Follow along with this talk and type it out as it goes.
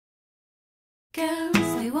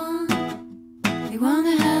Girls, they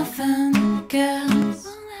wanna have fun. Girls,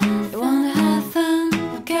 they wanna have fun.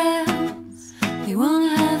 Girls, they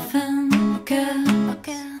wanna have fun. Girls,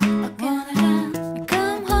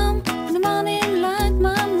 come home in the morning light.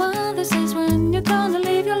 My mother says, when you're gonna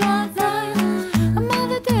live your life right. A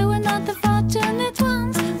mother, they were not the fortunate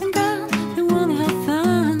ones. And girls, they wanna have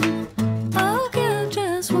fun. Oh, girls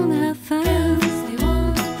just wanna have fun. Girls, they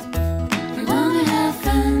wanna have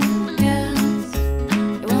fun.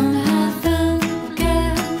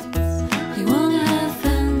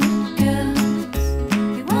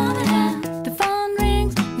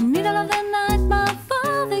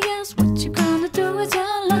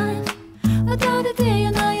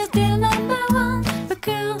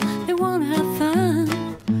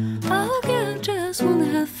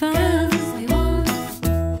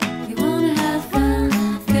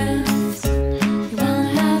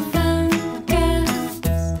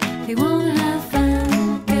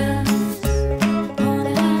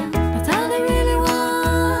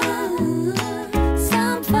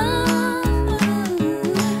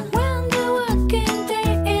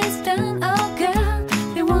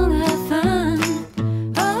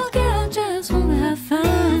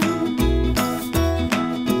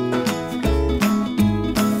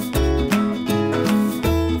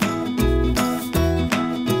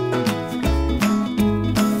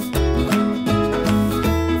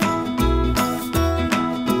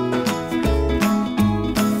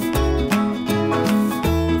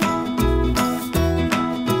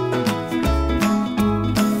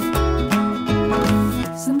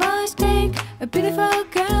 A beautiful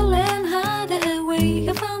girl and hide away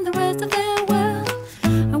from the rest of the world.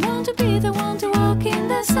 I want to be the one to walk in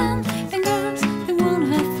the sun. And girls, they wanna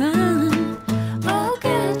have fun. Oh,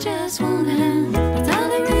 girls just wanna have, but all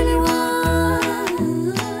they really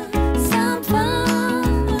want some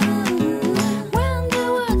fun. When the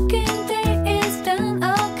working day is done,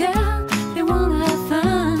 oh, girl, they wanna have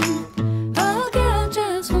fun. Oh, girls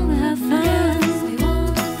just wanna have fun.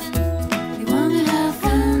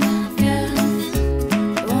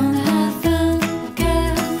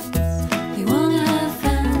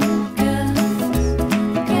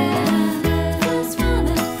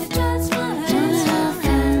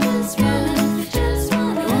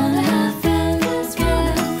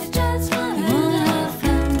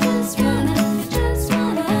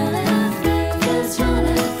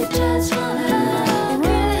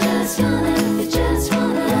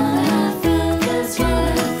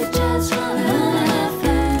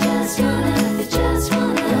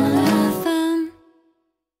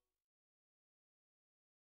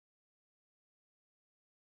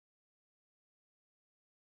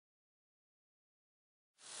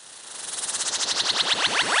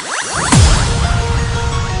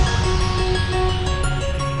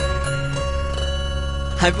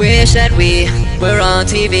 I wish that we were on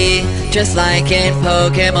TV, just like in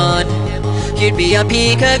Pokemon. You'd be a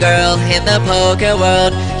pika girl in the poker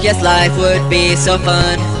world. Yes, life would be so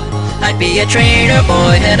fun. I'd be a trainer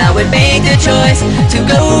boy and I would make the choice to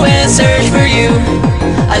go and search for you.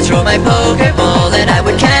 I'd throw my Pokeball and I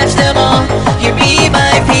would catch them all. You'd be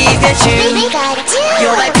my Pikachu.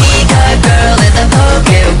 You're my pika girl in the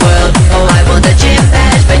poker world. Oh, I want the gym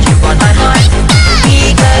badge, but you want my heart.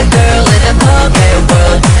 Pika girl in the poker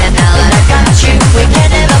world, and now that I got you, we can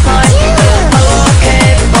never part. The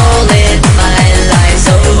Pokeball in my life's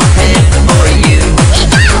open for you.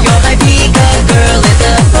 You're my pika girl in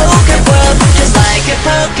the poker world, just like a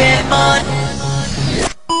Pokemon.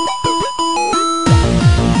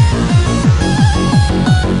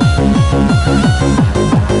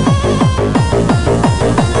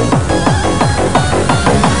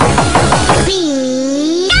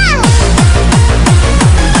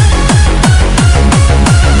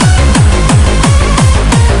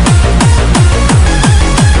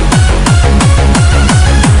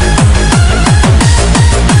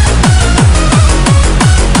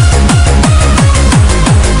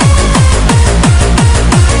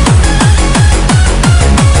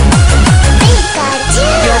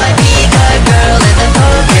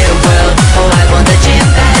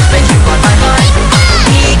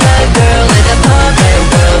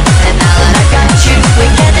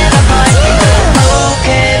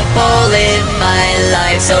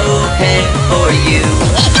 Open for you.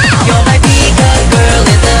 You're my pika girl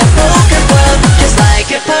in the poker world, just like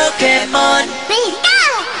a Pokemon.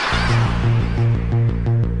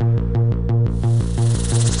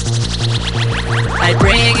 I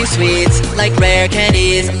bring you sweets like rare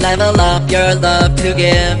candies, level up your love to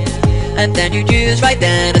give, and then you use right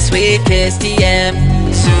then a sweet kiss TM.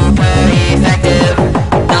 Super effective.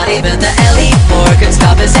 Not even the elite four can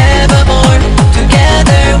stop us evermore.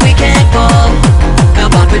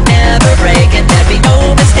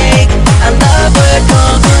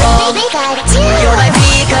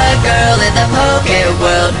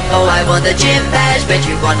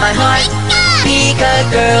 want my heart. Pika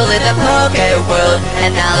girl in the poke world,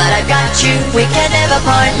 and now that I've got you, we can never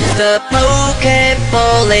part. The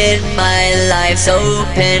Pokeball in my life's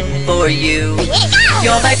open for you.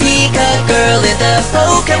 You're my Pika girl in the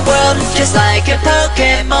poke world, just like a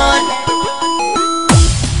Pokemon.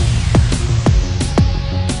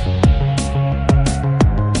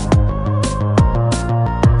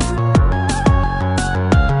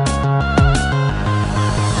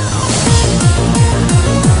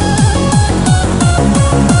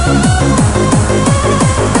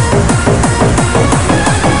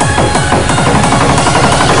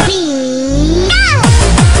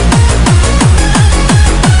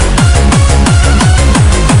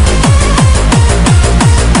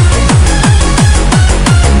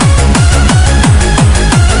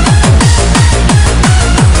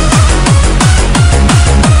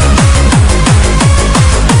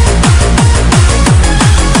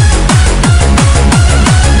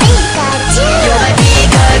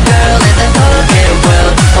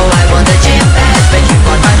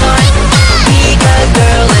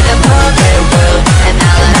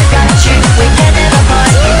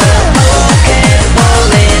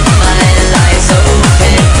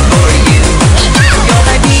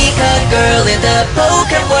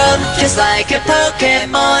 Just like a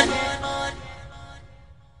Pokemon.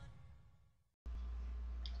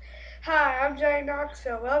 Hi, I'm Jay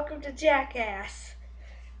Knoxville. Welcome to Jackass.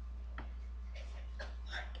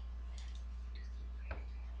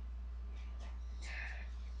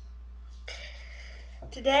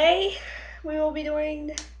 Today, we will be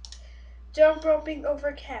doing jump roping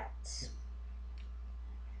over cats.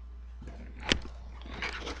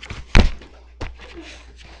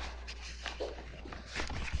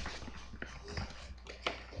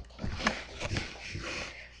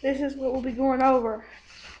 This is what we'll be going over.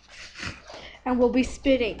 And we'll be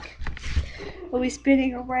spinning. We'll be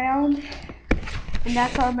spinning around. And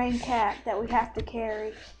that's our main cat that we have to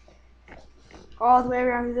carry. All the way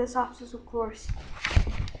around to this obstacle course.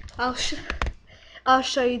 I'll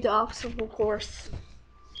show you the obstacle course.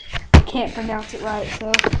 I can't pronounce it right,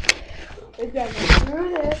 so we've got to go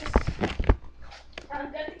through this.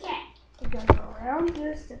 I've got the cat. We've got to go around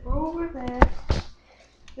this, step over that.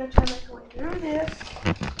 We're going to try to make our way through this.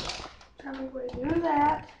 Try to make our way through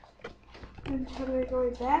that. And try to make our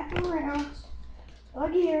way back around.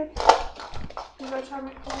 Again. We're going to try to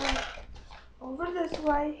make our way over this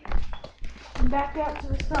way. And back out to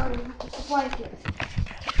the starting with the blanket.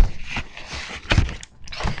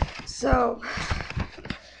 So,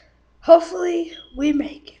 hopefully we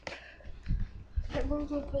make it. Okay, where are we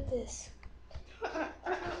going to put this?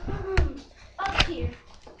 Up here.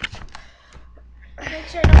 Make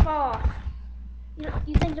sure it don't fall off.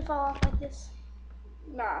 You think to fall off like this?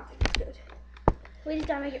 Nah, I think it's good. We just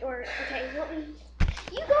gotta make it work. Okay,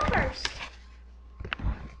 you go first.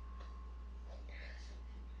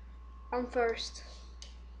 I'm first.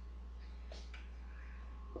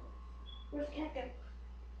 Where's the cat go?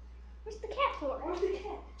 Where's the cat for? Where's the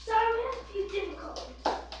cat? So I have a few difficulties.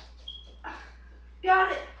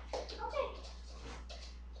 Got it. Okay.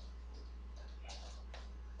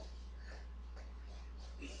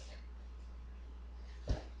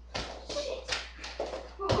 Shit.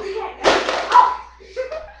 Where's the cat go? Oh!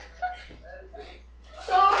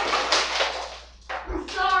 Sorry. I'm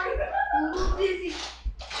sorry. I'm a little dizzy.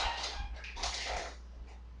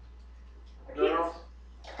 Girl,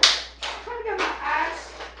 Trying to get my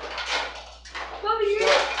eyes. Bubba, you're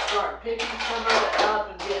start picking some of it up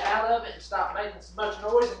and get out of it and stop making so much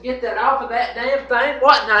noise and get that off of that damn thing.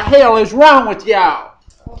 What in the hell is wrong with y'all?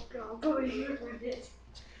 Oh God, Bubba, you're this.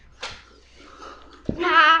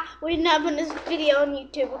 Nah, we're not putting this video on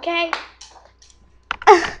YouTube, okay?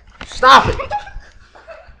 Stop it.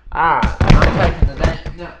 Alright, I'm taking the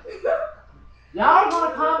damn. No. Y'all are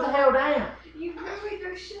gonna calm the hell down. You ruined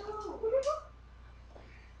our show.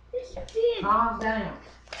 Yes, you did. Calm down.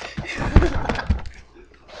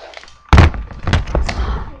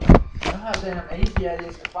 Look how damn easy it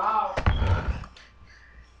is to fall.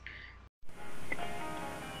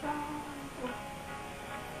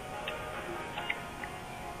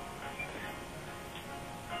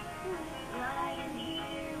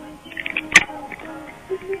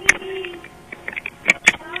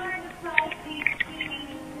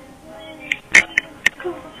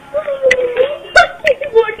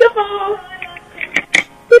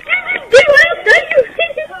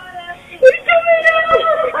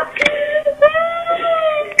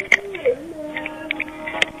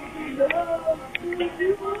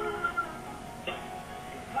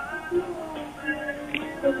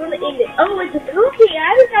 I'm gonna eat it. Oh, it's a cookie.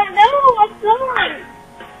 I did not know. I'm sorry.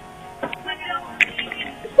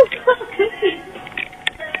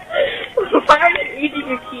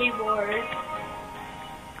 Okay,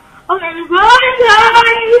 bye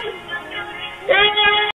guys!